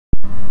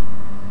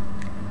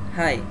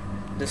Hi,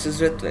 this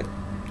is Ritvik.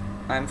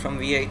 I'm from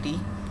VIT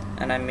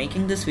and I'm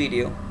making this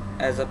video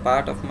as a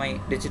part of my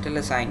digital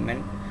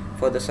assignment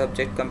for the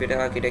subject Computer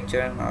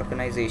Architecture and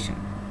Organization.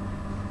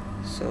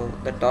 So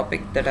the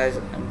topic that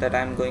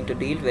I'm going to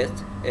deal with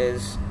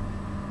is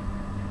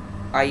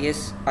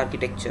IAS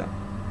Architecture.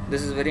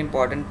 This is very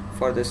important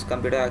for this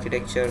computer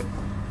architecture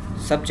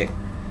subject.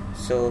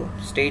 So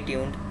stay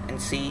tuned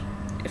and see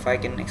if I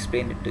can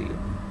explain it to you.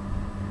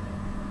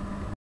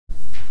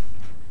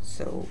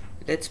 So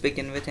let's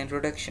begin with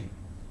introduction.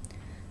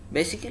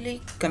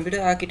 Basically,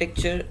 computer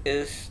architecture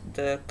is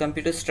the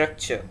computer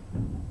structure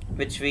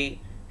which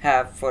we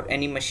have for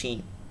any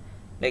machine.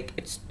 Like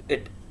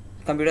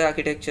computer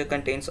architecture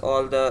contains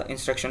all the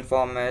instruction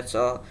formats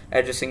or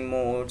addressing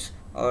modes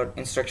or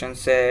instruction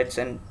sets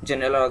and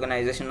general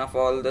organization of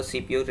all the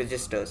CPU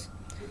registers.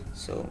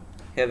 So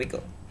here we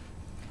go.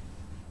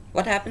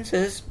 What happens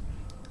is,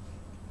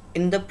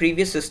 in the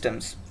previous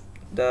systems,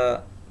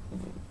 the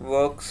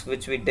works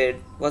which we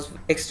did was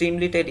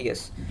extremely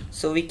tedious,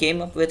 so we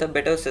came up with a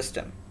better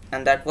system,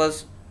 and that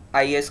was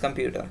IAS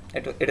computer.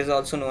 It is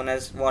also known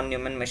as von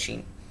Neumann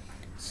machine.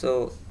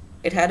 So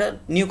it had a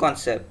new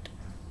concept,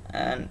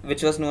 and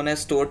which was known as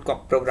stored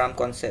program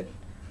concept.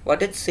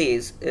 What it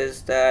says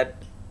is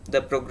that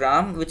the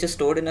program which is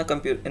stored in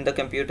the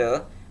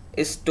computer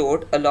is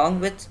stored along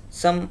with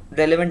some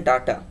relevant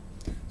data.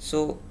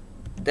 So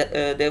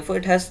therefore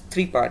it has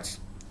three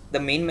parts: the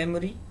main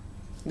memory,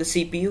 the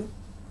CPU,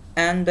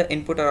 and the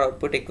input or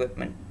output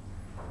equipment.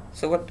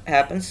 So what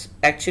happens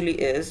actually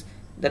is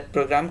that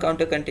program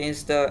counter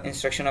contains the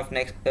instruction of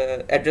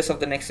address of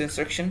the next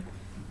instruction,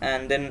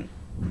 and then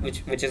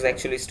which is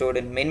actually stored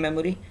in main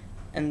memory,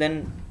 and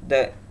then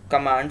the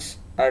commands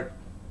are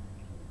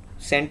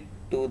sent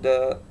to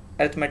the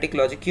arithmetic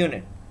logic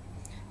unit.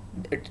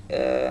 It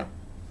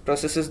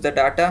processes the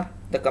data,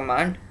 the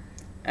command,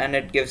 and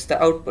it gives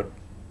the output.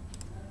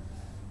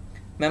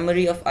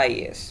 Memory of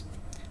IAS.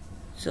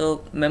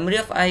 So memory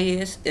of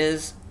IAS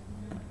is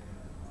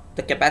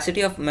the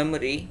capacity of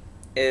memory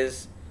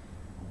is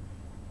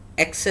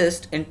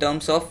accessed in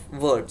terms of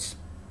words.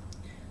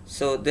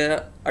 So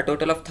there are a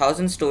total of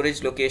 1000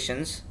 storage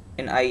locations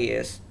in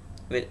IAS.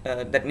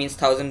 That means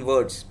 1000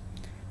 words.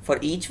 For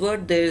each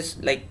word there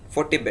is like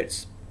 40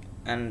 bits,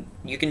 and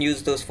you can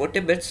use those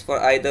 40 bits for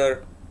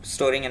either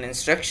storing an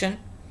instruction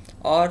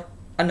or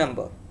a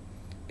number.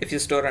 If you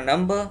store a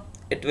number,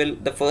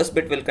 the first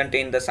bit will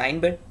contain the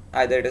sign bit,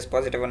 either it is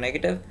positive or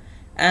negative,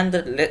 and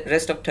the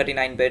rest of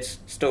 39 bits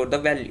store the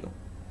value.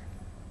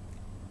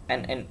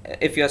 And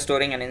if you are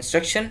storing an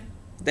instruction,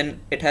 then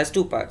it has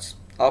two parts: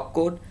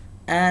 opcode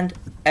and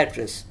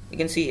address. You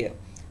can see here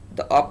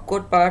the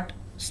opcode part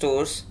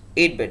stores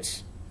 8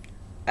 bits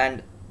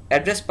and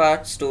address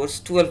part stores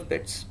 12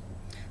 bits.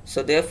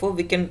 So therefore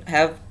we can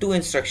have two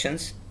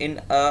instructions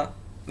in a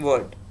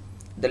word: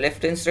 the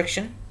left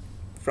instruction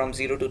from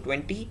 0 to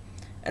 20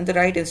 and the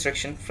right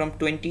instruction from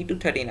 20 to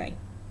 39.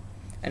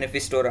 And if we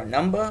store a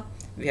number,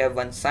 we have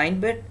one sign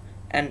bit,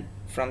 and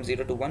from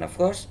 0 to 1 of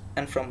course,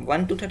 and from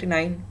 1 to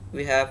 39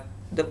 we have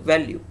the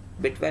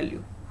bit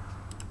value.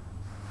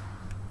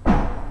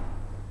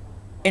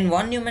 In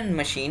von Neumann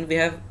machine we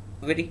have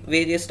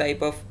various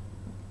type of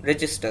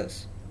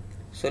registers.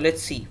 So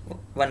let's see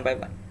one by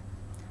one.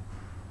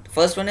 The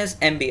first one is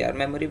MBR,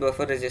 memory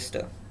buffer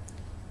register.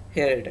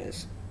 Here it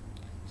is.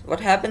 So what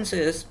happens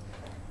is,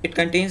 it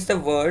contains the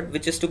word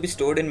which is to be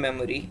stored in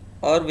memory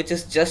or which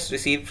is just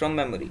received from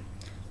memory.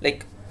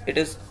 Like it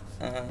is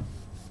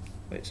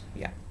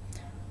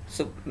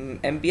so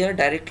MBR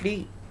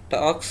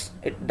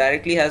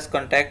directly has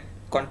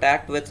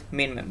contact with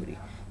main memory.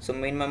 So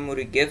main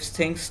memory gives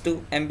things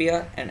to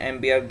MBR and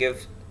MBR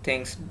gives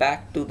things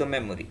back to the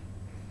memory.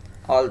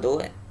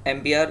 Although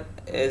MBR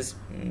is,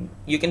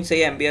 you can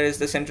say MBR is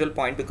the central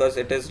point because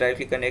it is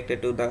directly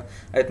connected to the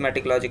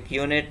arithmetic logic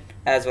unit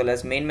as well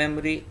as main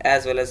memory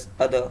as well as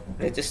other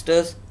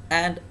registers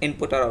and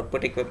input or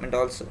output equipment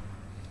also.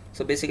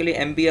 So basically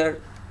MBR,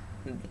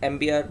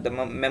 the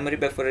memory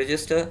buffer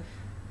register,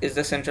 is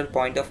the central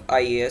point of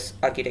IAS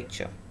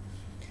architecture.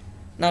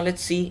 Now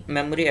let's see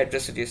memory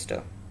address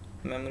register.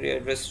 Memory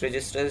address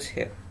register is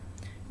here.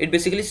 It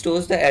basically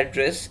stores the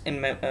address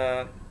in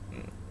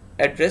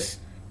address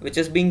which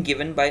is being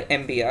given by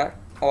MBR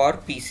or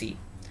PC.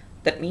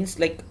 That means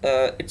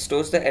it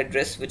stores the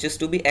address which is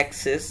to be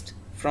accessed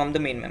from the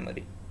main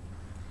memory.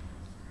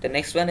 The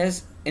next one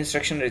is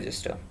instruction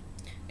register.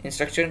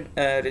 Instruction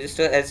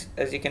register, as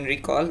you can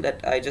recall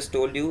that I just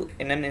told you,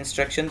 in an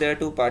instruction there are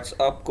two parts: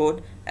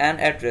 opcode and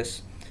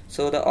address.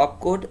 So the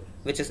opcode,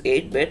 which is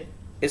 8-bit,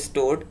 is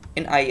stored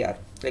in IR.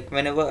 Like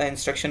whenever an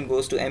instruction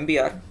goes to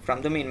MBR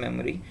from the main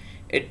memory,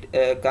 it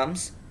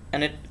comes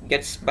and it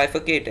gets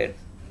bifurcated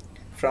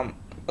from.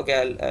 Okay,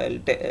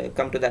 I'll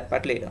come to that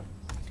part later.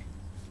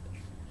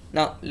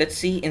 Now let's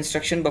see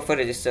instruction buffer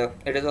register.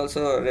 It is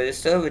also a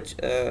register which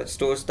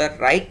stores the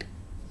right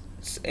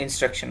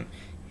instruction.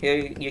 Here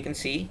you can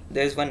see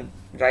there is one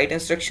right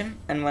instruction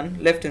and one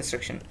left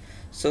instruction.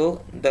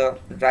 So the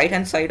right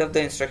hand side of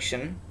the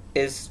instruction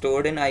is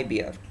stored in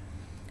IBR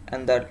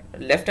and the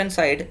left hand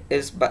side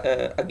is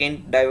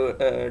again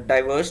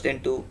diverged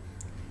into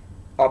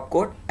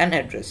opcode and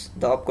address.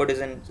 The opcode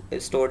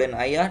is stored in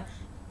IR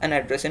and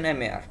address in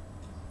MAR.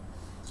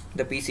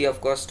 The PC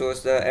of course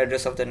stores the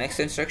address of the next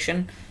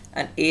instruction,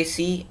 and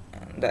AC,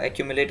 the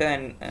accumulator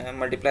and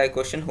multiply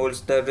quotient,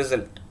 holds the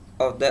result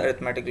of the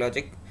arithmetic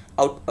logic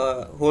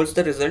holds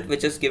the result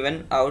which is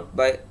given out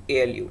by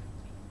ALU.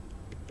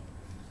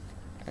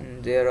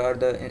 And there are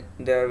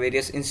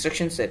various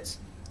instruction sets.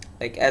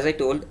 Like as I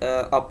told,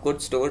 opcode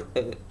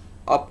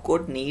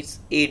needs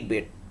 8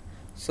 bit.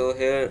 So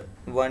here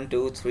 1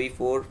 2 3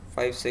 4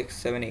 5 6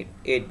 7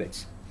 8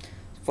 bits.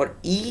 For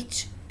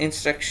each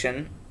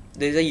instruction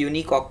there is a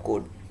unique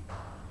opcode.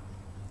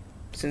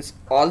 Since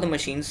all the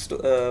machines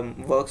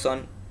works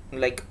on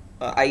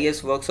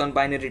IAS works on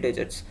binary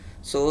digits,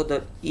 so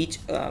we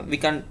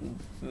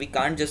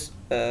can't just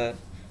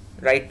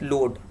write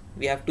load.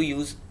 We have to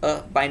use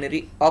a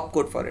binary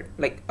opcode for it,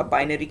 like a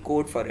binary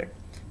code for it,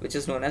 which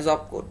is known as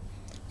opcode.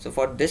 So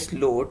for this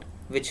load,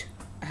 which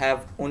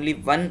have only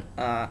one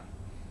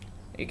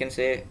you can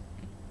say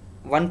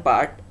one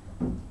part,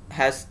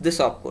 has this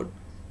opcode,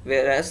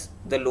 whereas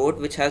the load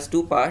which has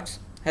two parts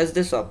has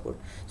this opcode.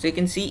 So you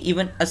can see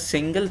even a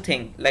single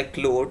thing like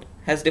load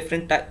has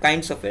different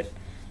kinds of it.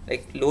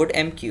 Like load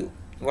MQ,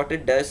 what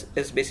it does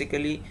is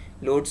basically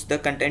loads the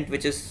content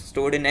which is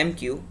stored in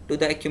MQ to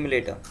the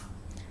accumulator.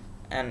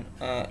 And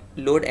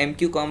load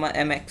MQ comma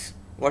MX,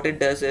 what it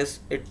does is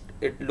it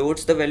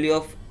loads the value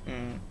of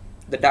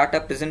the data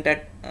present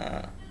at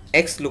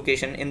X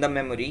location in the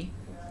memory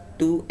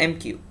to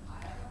MQ.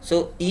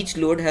 So each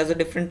load has a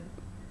different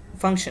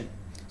function,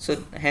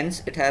 so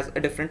hence it has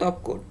a different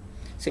opcode.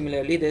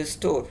 Similarly, there is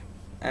store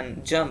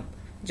and jump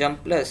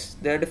plus.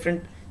 There are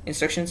different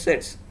instruction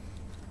sets.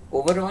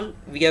 Overall,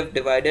 we can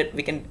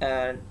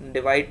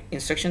divide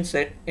instruction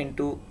set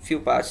into few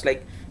parts,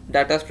 like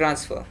data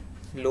transfer,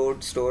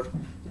 load, store.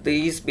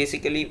 These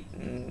basically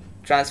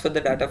transfer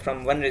the data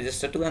from one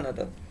register to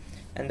another.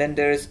 And then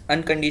there is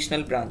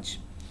unconditional branch,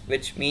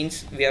 which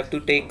means we have to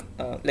take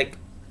like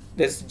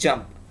this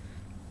jump.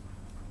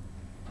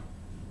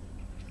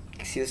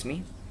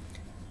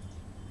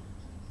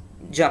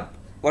 Jump.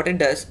 What it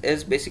does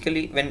is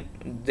basically when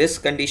this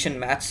condition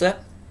matches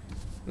up,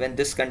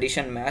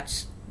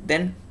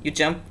 then you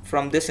jump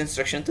from this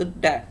instruction to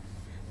that.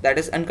 That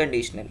is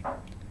unconditional.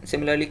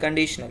 Similarly,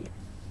 conditional.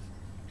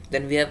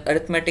 Then we have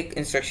arithmetic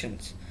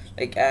instructions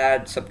like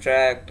add,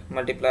 subtract,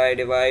 multiply,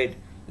 divide,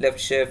 left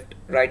shift,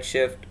 right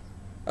shift.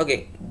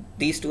 Okay,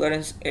 these two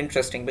are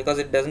interesting because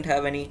it doesn't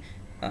have any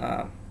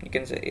you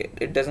can say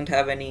it doesn't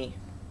have any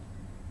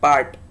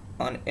part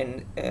on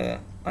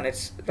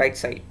its right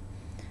side.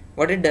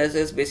 What it does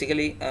is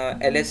basically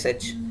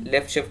LSH,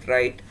 left shift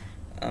right,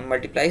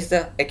 multiplies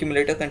the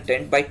accumulator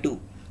content by 2.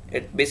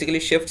 It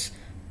basically shifts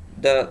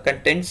the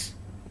contents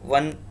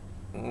one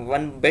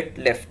bit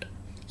left,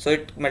 so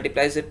it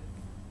multiplies it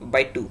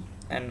by 2.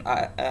 And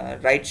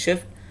right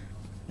shift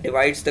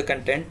divides the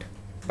content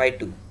by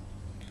 2.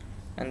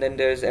 And then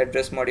there is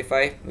address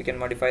modify. We can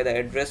modify the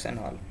address and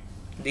all.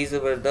 These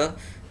were the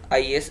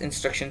IAS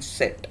instruction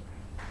set.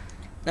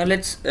 Now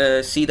let's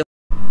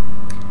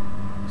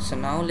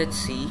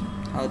see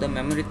how the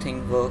memory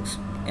thing works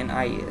in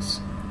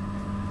IAS.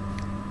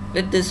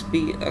 Let this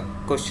be a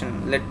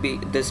question.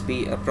 This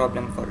be a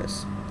problem for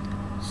us.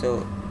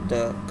 So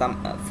the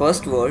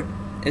first word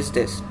is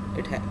this.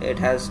 It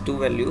has two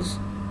values,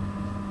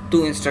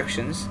 two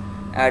instructions: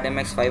 add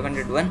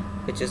mx501,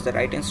 which is the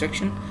right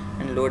instruction,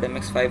 and load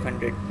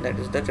mx500, that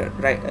is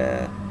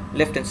the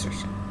left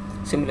instruction.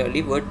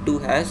 Similarly, word 2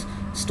 has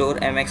store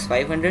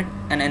mx500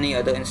 and any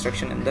other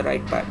instruction in the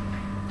right part.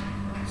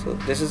 So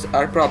this is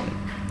our problem,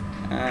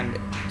 and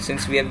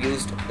since we have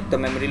used the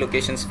memory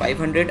locations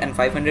 500 and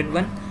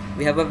 501,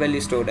 we have a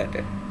value stored at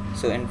it.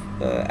 So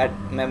at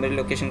memory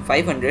location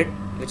 500,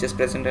 which is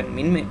present in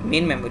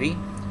main memory,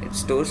 it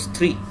stores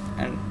 3,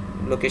 and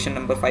location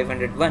number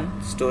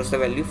 501 stores the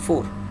value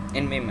 4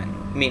 in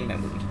main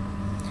memory.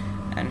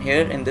 And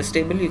here in this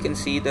table you can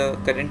see the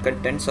current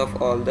contents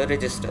of all the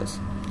registers.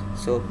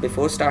 So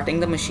before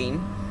starting the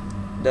machine,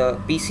 the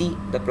PC,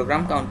 the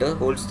program counter,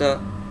 holds the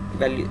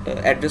value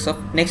address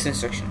of next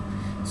instruction.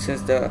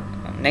 Since the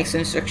next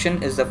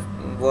instruction is the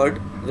word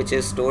which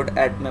is stored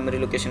at memory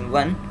location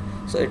 1,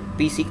 so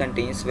PC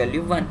contains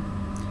value 1.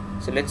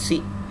 So let's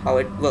see how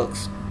it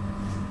works.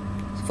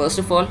 First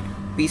of all,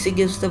 PC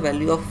gives the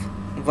value of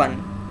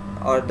 1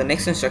 or the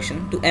next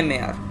instruction to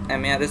MAR.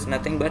 MAR is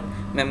nothing but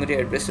memory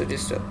address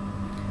register.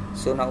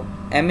 So now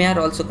MAR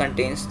also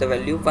contains the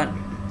value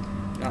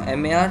 1. Now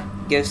MAR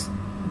gives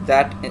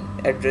that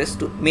address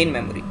to main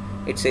memory.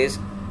 It says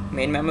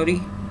main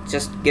memory,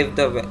 just give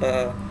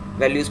the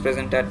values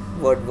present at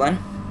word 1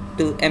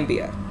 to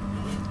MBR.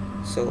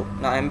 So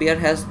now MBR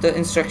has the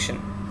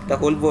instruction, the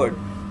whole word,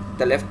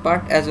 the left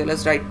part as well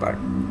as right part.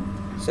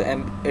 So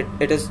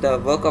it is the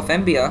work of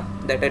MBR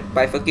that it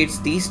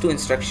bifurcates these two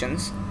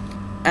instructions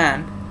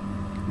and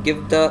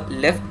give the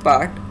left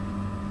part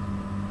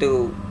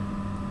to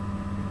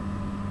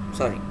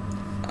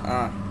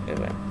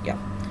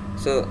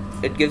So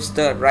it gives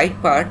the right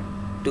part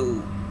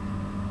to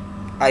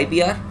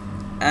IBR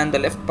and the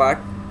left part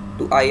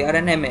to IR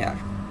and MAR.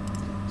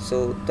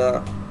 So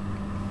the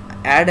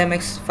add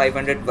MX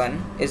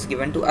 501 is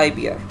given to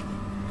IBR,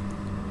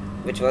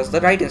 which was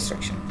the right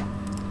instruction,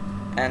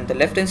 and the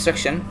left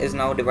instruction is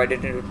now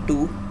divided into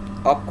two,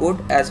 opcode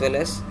as well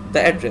as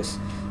the address.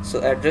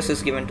 So address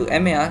is given to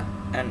MAR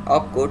and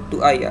opcode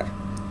to IR.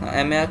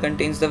 Now MAR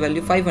contains the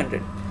value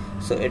 500,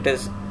 so it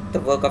is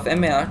the work of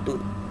MAR to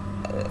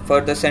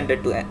further send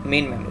it to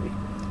main memory.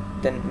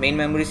 Then main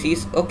memory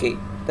sees, okay,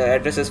 the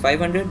address is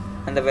 500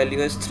 and the value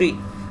is 3,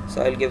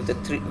 so I'll give the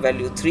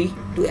value 3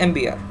 to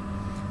MBR.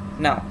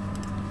 Now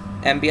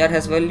MBR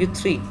has value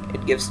 3,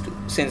 it gives to,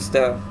 since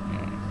the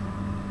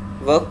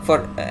work for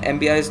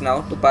MBR is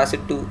now to pass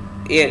it to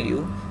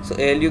ALU, so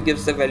ALU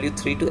gives the value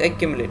 3 to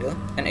accumulator,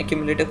 and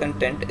accumulator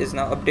content is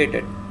now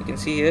updated. You can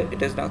see here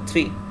it is now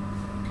 3.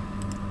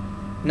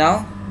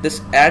 Now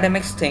this add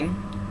MX thing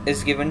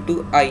is given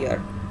to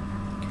IR.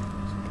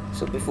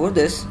 So before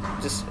this,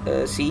 just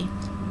see,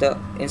 the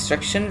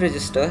instruction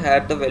register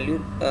had the value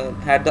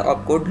had the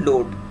opcode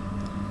load.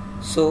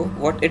 So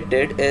what it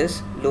did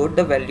is load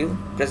the value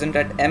present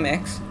at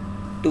MX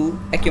to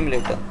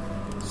accumulator.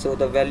 So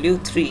the value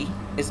 3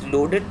 is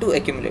loaded to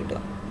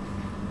accumulator.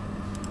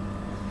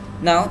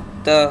 Now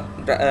the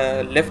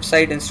left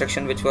side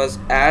instruction, which was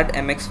add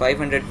MX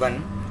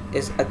 501,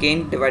 is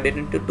again divided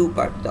into two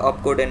parts, the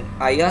opcode in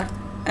IR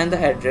and the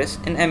address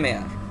in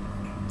MAR.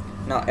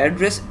 Now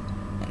address,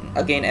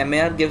 again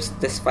MAR gives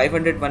this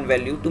 501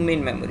 value to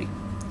main memory,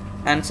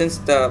 and since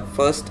the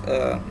first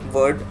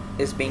word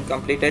is being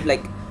completed,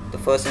 like the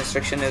first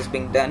instruction is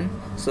being done,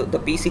 so the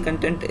PC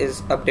content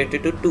is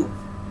updated to 2,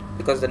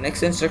 because the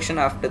next instruction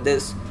after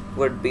this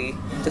would be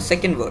the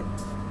second word.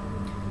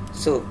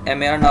 So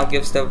MAR now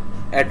gives the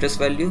address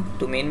value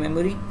to main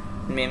memory.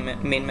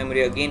 Main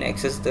memory again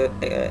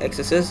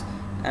accesses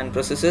and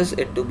processes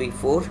it to be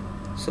 4,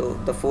 so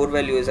the 4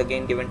 value is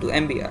again given to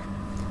MBR.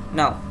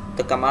 Now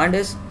the command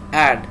is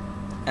add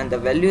and the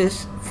value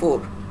is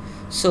 4,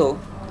 so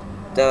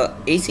the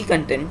AC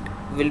content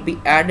will be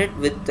added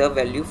with the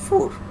value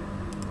 4,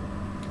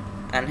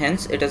 and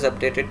hence it is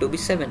updated to be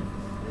 7,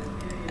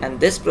 and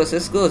this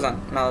process goes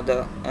on. Now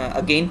the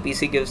again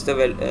PC gives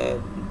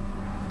the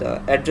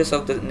address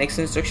of the next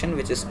instruction,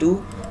 which is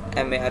 2.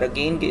 MAR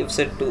again gives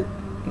it to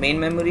main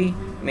memory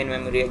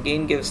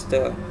again gives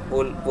the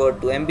whole word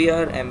to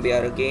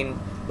MBR again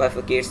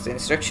bifurcates the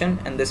instruction,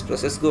 and this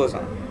process goes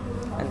on,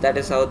 and that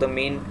is how the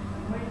main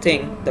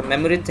thing, the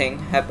memory thing,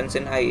 happens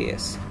in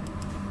IAS.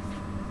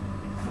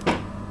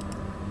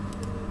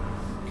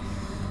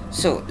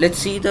 So let's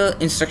see the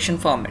instruction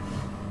format.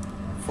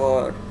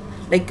 For,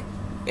 like,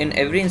 in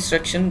every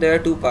instruction there are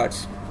two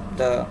parts,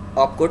 the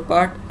opcode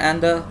part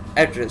and the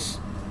address.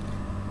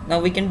 Now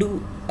we can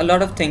do a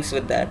lot of things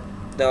with that.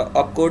 The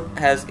opcode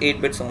has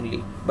 8 bits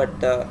only, but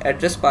the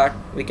address part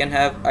we can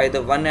have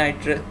either one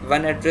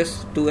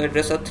address, 2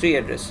 address, or 3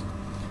 address.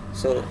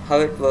 So how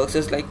it works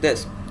is like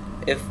this: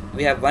 if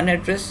we have one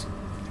address,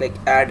 like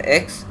add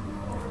X,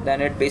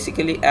 then it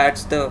basically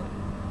adds the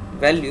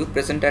value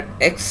present at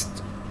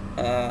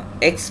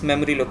X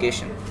memory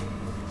location.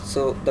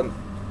 So the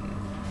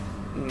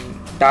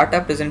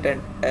data present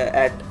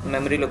at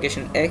memory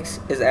location X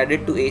is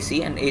added to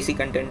AC, and AC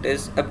content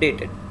is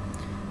updated.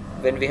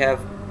 When we have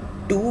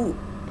two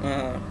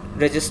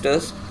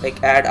registers,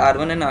 like add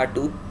R1 and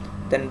R2,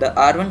 then the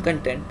R1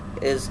 content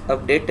is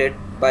updated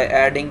by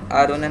adding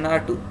R1 and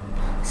R2.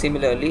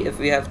 Similarly, if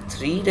we have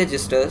 3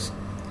 registers,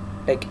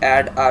 like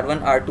add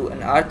R1, R2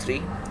 and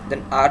R3,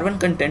 then R1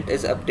 content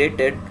is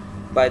updated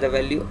by the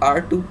value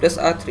R2 plus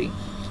R3.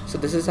 So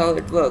this is how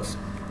it works: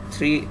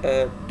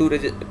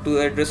 two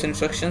address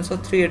instructions or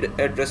 3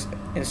 address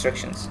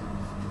instructions.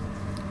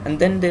 And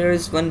then there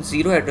is one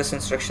 0 address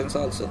instructions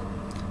also.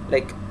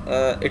 Like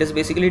it is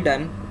basically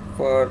done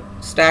for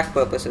stack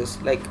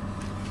purposes. Like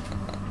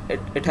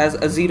it has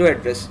a 0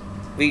 address.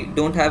 We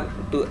don't have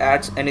to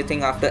add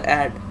anything after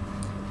add.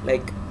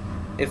 Like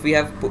if we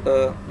have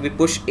we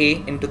push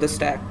A into the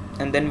stack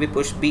and then we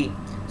push B,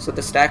 so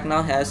the stack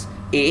now has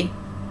A,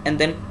 and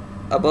then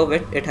above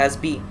it has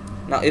B.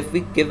 Now if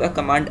we give a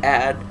command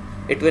add,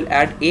 it will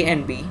add A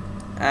and B,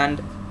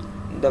 and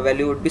the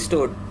value would be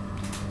stored.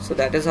 So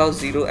that is how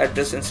 0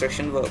 address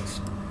instruction works.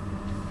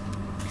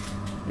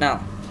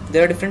 Now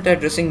there are different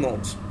addressing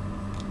modes.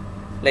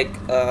 Like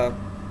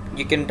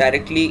you can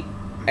directly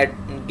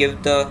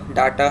give the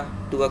data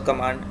to a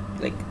command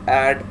like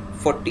add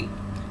 40,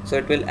 so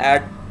it will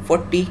add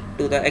 40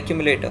 to the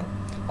accumulator.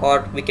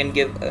 Or we can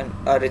give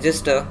a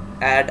register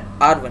add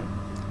R1,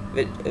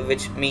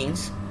 which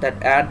means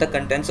that add the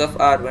contents of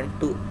R1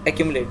 to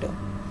accumulator.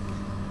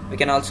 We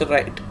can also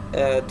write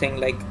a thing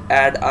like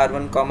add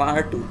R1 comma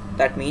R2,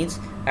 that means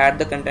add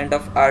the content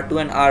of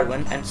R2 and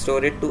R1 and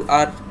store it to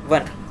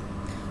R1.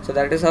 So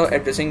that is how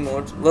addressing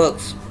modes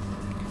works.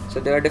 So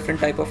there are different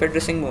type of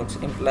addressing modes: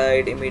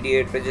 implied,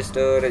 immediate,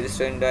 register,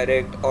 register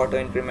indirect, auto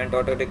increment,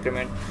 auto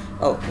decrement.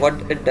 What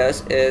it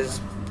does is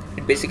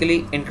it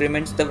basically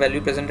increments the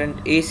value present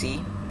in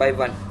AC by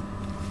 1.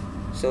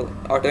 So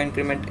auto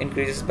increment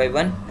increases by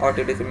 1,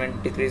 auto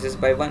decrement decreases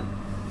by 1.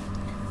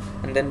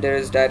 And then there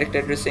is direct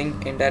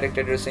addressing, indirect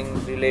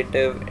addressing,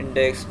 relative,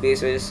 index,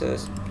 base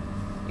registers.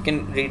 You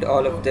can read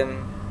all of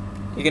them.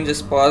 You can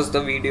just pause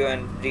the video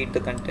and read the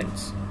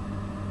contents.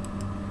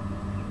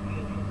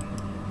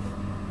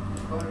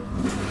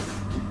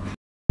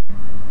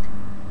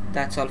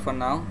 That's all for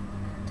now.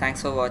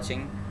 Thanks for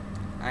watching.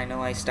 I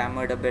know I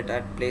stammered a bit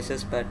at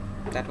places, but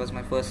that was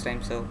my first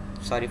time, so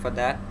sorry for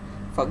that.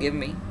 Forgive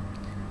me.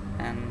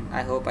 And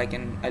I hope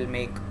I'll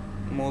make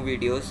more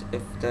videos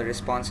if the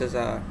responses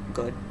are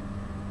good.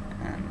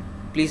 And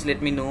please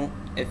let me know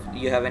if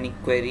you have any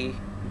query.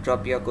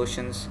 Drop your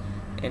questions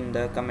in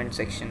the comment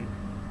section.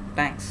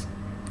 Thanks.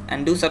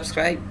 And do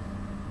subscribe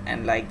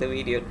and like the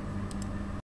video.